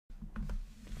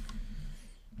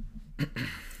All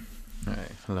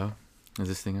right, hello. Is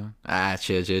this thing on? Ah,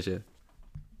 chill, chill, chill.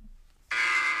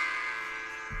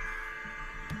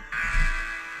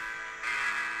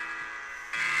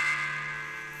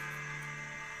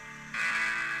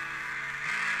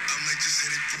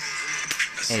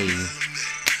 Hey,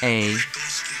 hey,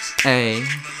 hey.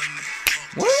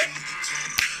 What?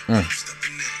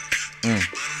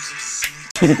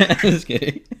 Just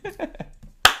kidding.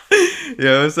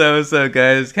 Yo, what's up,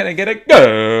 guys? Can I get a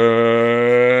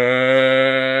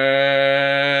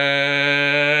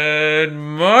good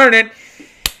morning?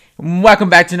 Welcome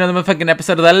back to another motherfucking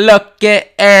episode of the Look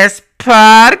It S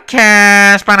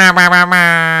podcast.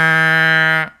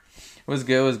 What's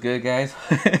good, guys?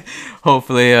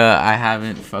 Hopefully, I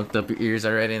haven't fucked up your ears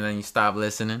already, and then you stop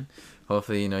listening.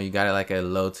 Hopefully, you got it like a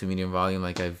low to medium volume,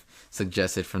 like I've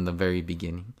suggested from the very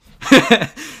beginning.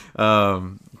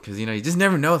 Because you just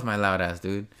never know with my loud ass,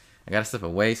 dude. I gotta step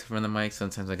away from the mic.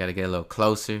 Sometimes I gotta get a little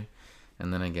closer,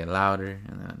 and then I get louder,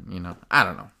 and then I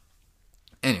don't know.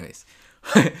 Anyways,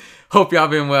 hope y'all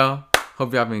been well.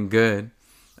 Hope y'all been good.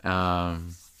 Yeah,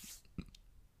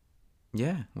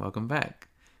 welcome back.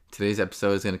 Today's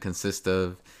episode is gonna consist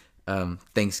of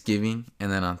Thanksgiving,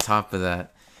 and then on top of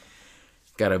that,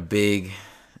 got a big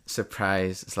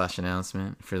surprise /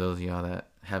 announcement for those of y'all that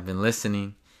have been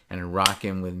listening and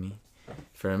rocking with me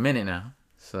for a minute now.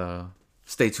 So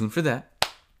stay tuned for that.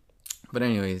 But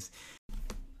anyways,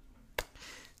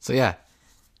 so yeah,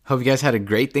 hope you guys had a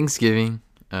great Thanksgiving.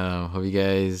 Hope you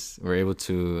guys were able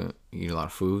to eat a lot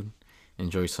of food,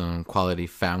 enjoy some quality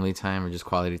family time, or just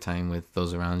quality time with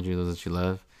those around you, those that you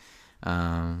love.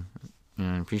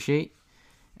 Appreciate,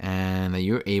 and that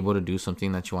you're able to do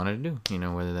something that you wanted to do.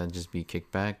 Whether that just be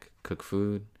kick back, cook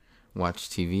food, watch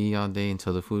TV all day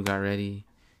until the food got ready.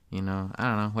 I don't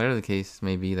know, whatever the case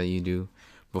may be that you do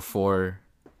before,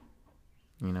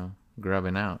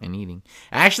 grubbing out and eating.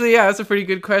 Actually, yeah, that's a pretty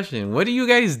good question. What do you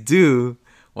guys do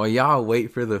while y'all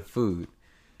wait for the food?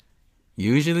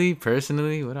 Usually,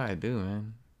 personally, what do I do,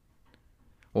 man?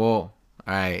 Well,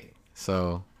 alright,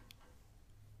 so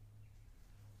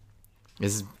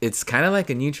it's kind of like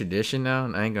a new tradition now,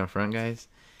 and I ain't gonna front, guys,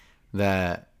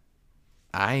 that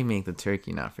I make the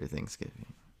turkey now for Thanksgiving.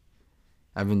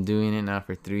 I've been doing it now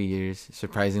for 3 years.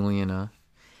 Surprisingly enough,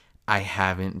 I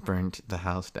haven't burnt the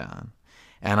house down.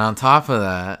 And on top of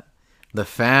that, the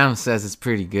fam says it's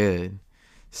pretty good.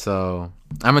 So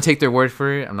I'm going to take their word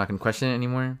for it. I'm not going to question it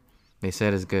anymore. They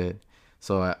said it's good.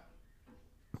 So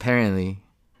apparently,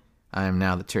 I am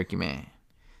now the turkey man.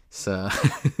 So,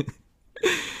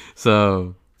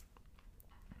 so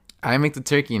I make the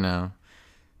turkey now.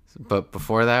 But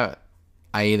before that,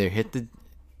 I either hit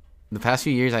the past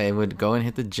few years, I would go and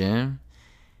hit the gym,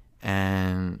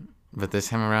 but this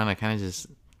time around, I kind of just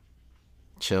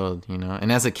chilled, And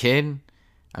as a kid,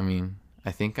 I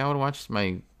think I would watch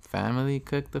my family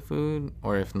cook the food,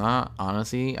 or if not,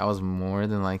 honestly, I was more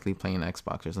than likely playing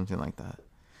Xbox or something like that.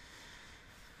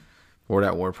 World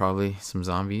at War, probably some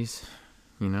zombies,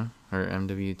 or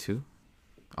MW2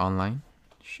 online.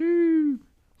 Shoo,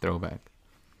 throwback.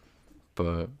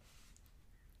 But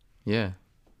yeah,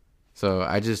 so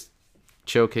I just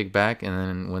chill, kick back, and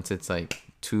then once it's like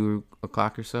 2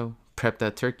 o'clock or so, prep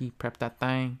that turkey, prep that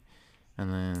thing,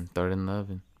 and then throw it in the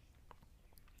oven.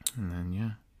 And then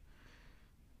yeah.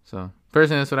 So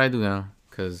personally, that's what I do now,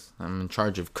 because I'm in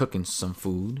charge of cooking some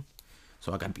food,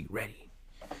 so I gotta be ready.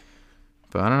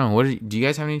 But I don't know, do you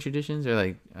guys have any traditions, or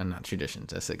like not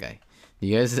traditions? That's the guy. Do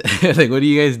you guys like, what do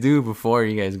you guys do before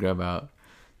you guys grub out?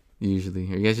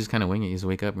 Usually, or you guys just kind of wing it? You just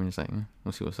wake up and you're just like,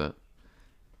 we'll see what's up.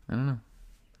 I don't know.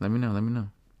 Let me know.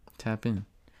 Tap in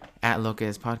at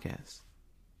Locas Podcast.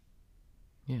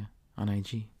 Yeah, on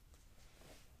IG.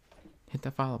 Hit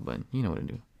that follow button. You know what to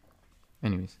do.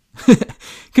 Anyways,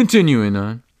 continuing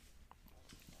on.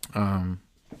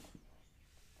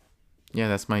 Yeah,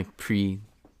 that's my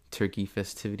pre-turkey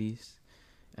festivities,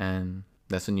 and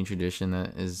that's a new tradition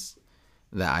that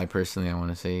I personally, I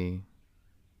want to say,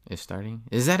 is starting.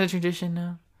 Is that a tradition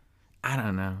now? I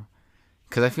don't know.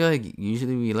 Because I feel like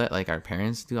usually we let like our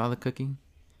parents do all the cooking.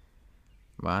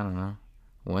 But I don't know.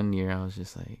 One year I was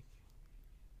just like,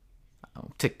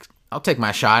 I'll take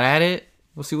my shot at it.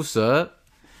 We'll see what's up.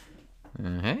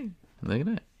 And hey, look at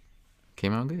that.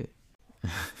 Came out good.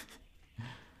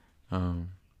 And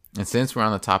since we're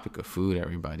on the topic of food,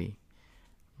 everybody,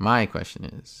 my question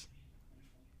is,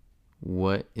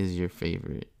 what is your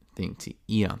favorite thing to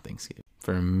eat on Thanksgiving?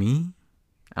 For me,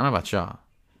 I don't know about y'all,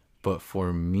 but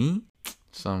for me,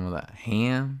 some of that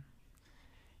ham,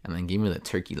 and then give me the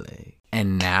turkey leg.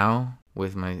 And now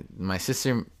with my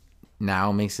sister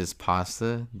now makes this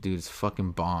pasta, dude, it's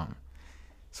fucking bomb.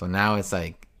 So now it's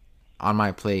like on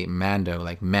my plate, Mando,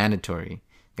 like mandatory.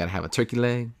 Gotta have a turkey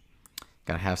leg,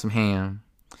 gotta have some ham,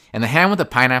 and the ham with the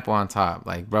pineapple on top.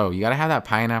 Like, bro, you gotta have that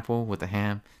pineapple with the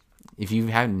ham. If you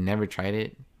have never tried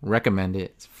it, recommend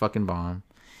it. It's fucking bomb.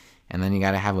 And then you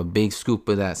gotta have a big scoop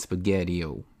of that spaghetti.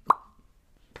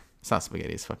 It's not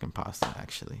spaghetti, it's fucking pasta,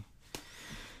 actually.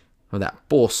 Or that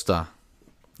pasta.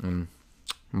 And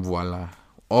voila.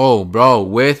 Oh, bro,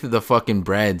 with the fucking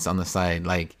breads on the side.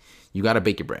 Like, you gotta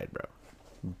bake your bread, bro.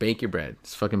 Bake your bread.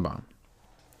 It's fucking bomb.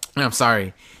 And I'm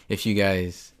sorry if you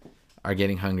guys are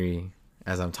getting hungry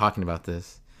as I'm talking about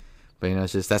this. But, you know,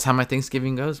 it's just, that's how my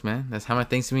Thanksgiving goes, man. That's how my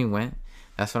Thanksgiving went.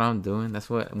 That's what I'm doing. That's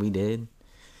what we did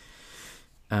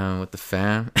with the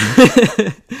fam.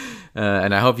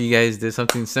 And I hope you guys did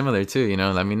something similar, too. You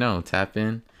know, let me know. Tap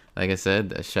in. Like I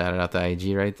said, shout out the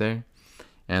IG right there.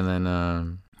 And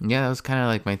then, yeah, that was kind of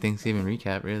like my Thanksgiving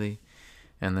recap, really.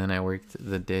 And then I worked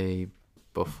the day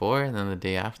before and then the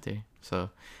day after. So,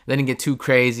 didn't get too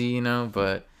crazy, you know,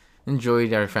 but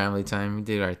enjoyed our family time. We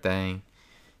did our thing.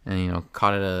 And, you know,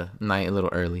 caught it a night a little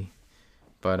early.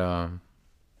 But,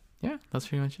 yeah, that's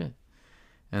pretty much it.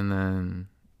 And then,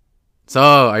 so,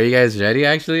 are you guys ready,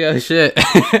 actually? Oh, shit.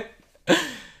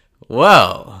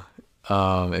 Well,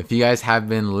 if you guys have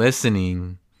been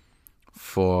listening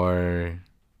for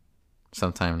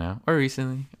some time now, or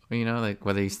recently, or, you know, like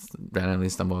whether you randomly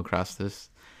stumble across this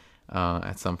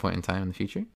at some point in time in the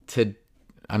future,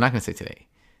 I'm not going to say today.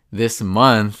 This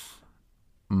month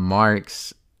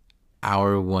marks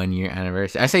our 1 year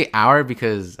anniversary. I say our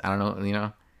because, I don't know, you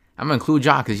know, I'm going to include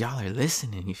y'all because y'all are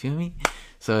listening, you feel me?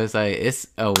 So it's like, it's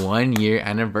a 1 year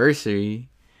anniversary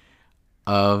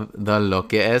of the Lo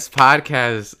Que Es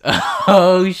podcast.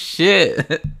 Oh,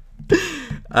 shit.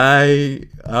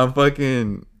 I'm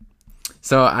fucking...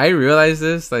 So I realized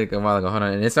this like a while ago. Hold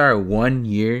on. And it's our 1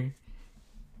 year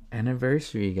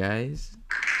anniversary, guys.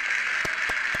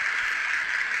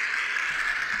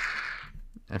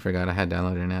 I forgot I had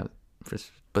downloaded an app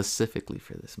specifically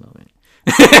for this moment.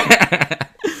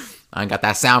 I ain't got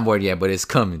that soundboard yet, but it's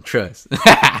coming. Trust.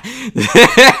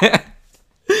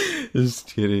 Just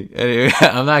kidding. Anyway,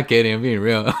 I'm not kidding. I'm being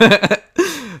real.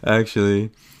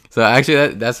 Actually. So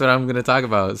actually, that's what I'm gonna talk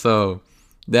about. So,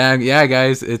 damn, yeah,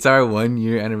 guys, it's our 1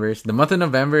 year anniversary. The month of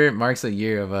November marks a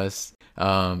year of us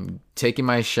taking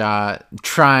my shot,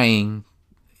 trying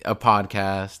a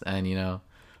podcast, and, you know,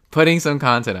 putting some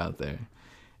content out there.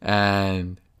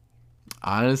 And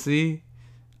honestly,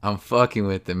 I'm fucking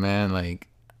with it, man. Like,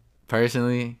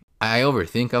 personally, I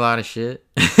overthink a lot of shit.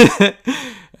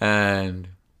 And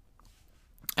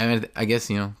I mean, I guess,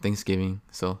 you know, Thanksgiving,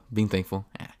 so being thankful.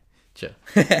 Chill.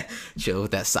 Chill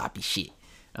with that soppy shit.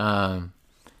 Nah,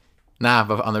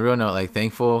 but on the real note, like,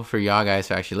 thankful for y'all guys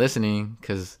for actually listening,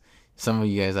 because some of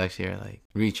you guys actually are like,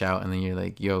 reach out and then you're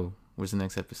like, yo, where's the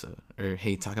next episode? Or,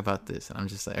 hey, talk about this. And I'm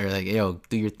just like, or like, yo,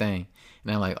 do your thing.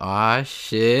 And I'm like, aw,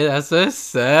 shit, that's so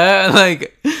sad.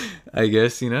 Like, I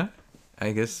guess, you know,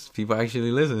 I guess people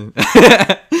actually listen.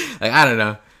 Like, I don't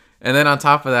know. And then on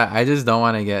top of that, I just don't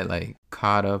want to get, like,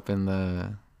 caught up in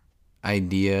the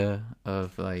idea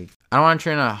of, like, I don't want to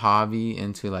turn a hobby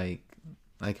into, like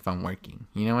if I'm working.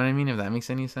 You know what I mean? If that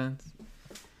makes any sense.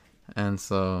 And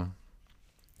so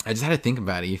I just had to think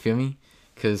about it. You feel me?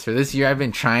 Because for this year, I've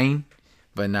been trying.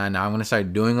 But now I'm going to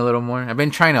start doing a little more. I've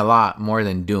been trying a lot more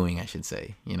than doing, I should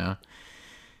say. You know?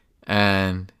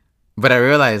 But I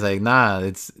realized, like,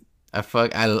 nah, I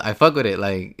fuck with it.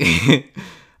 Like,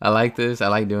 I like this. I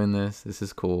like doing this. This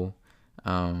is cool.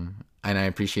 And I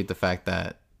appreciate the fact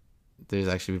that there's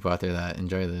actually people out there that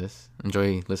enjoy this,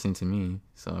 enjoy listening to me.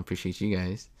 So I appreciate you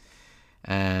guys.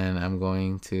 And I'm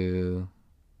going to,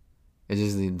 it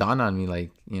just dawned on me,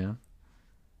 like, you know,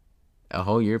 a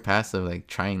whole year passed of, like,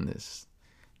 trying this.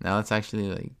 Now let's actually,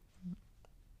 like,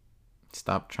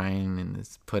 stop trying and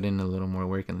just put in a little more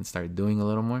work and then start doing a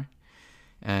little more.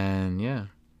 And yeah,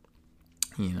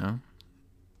 you know,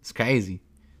 it's crazy.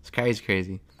 It's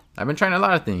crazy. I've been trying a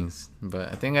lot of things,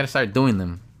 but I think I gotta start doing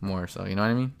them more. So, you know what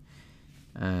I mean?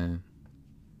 And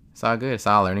it's all good. It's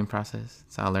all a learning process.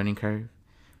 It's all a learning curve.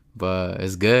 But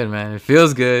it's good, man. It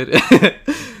feels good.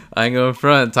 I ain't going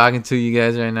front talking to you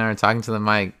guys right now or talking to the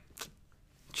mic.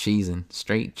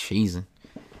 Straight cheesing.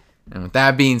 And with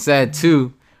that being said,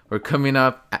 too, we're coming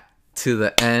up to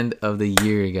the end of the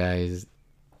year, guys.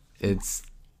 It's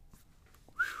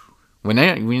when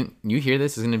you hear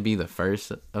this, it's gonna be the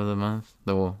first of the month.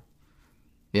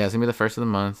 It's gonna be the first of the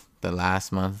month, the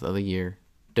last month of the year.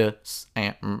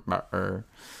 December,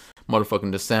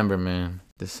 motherfucking December, man.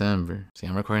 December. See,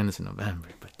 I'm recording this in November,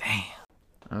 but damn,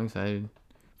 I'm excited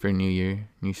for a new year,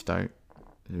 new start.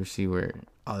 We'll see where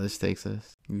all this takes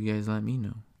us. You guys let me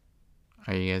know.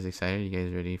 Are you guys excited? Are you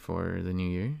guys ready for the new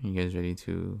year? Are you guys ready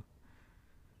to,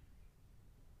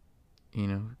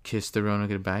 kiss the Rona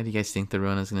goodbye? Do you guys think the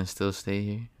Rona's gonna still stay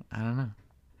here? I don't know.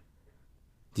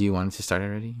 Do you want it to start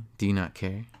already? Do you not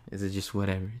care? Is it just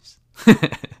whatever's?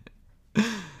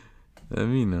 Let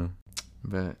me know.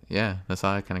 But yeah, that's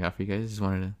all I kind of got for you guys. Just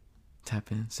wanted to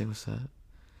tap in, say what's up,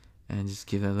 and just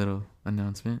give that little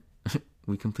announcement.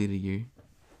 We completed a year.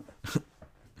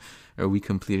 Or we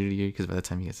completed a year, because by the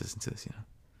time you guys listen to this,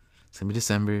 it's gonna be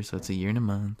December, so it's a year and a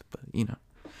month. But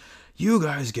you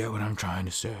guys get what I'm trying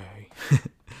to say.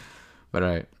 But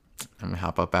alright, I'm gonna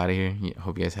hop up out of here.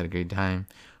 Hope you guys had a great time.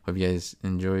 Hope you guys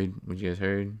enjoyed what you guys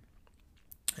heard,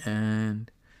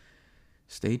 and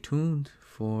stay tuned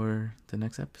for the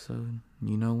next episode.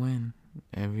 You know when?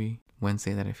 Every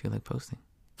Wednesday that I feel like posting.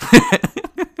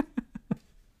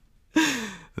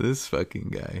 This fucking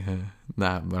guy, huh?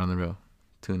 Nah, but on the real,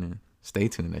 tune in. Stay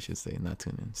tuned, I should say. Not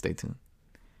tune in. Stay tuned.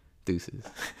 Deuces.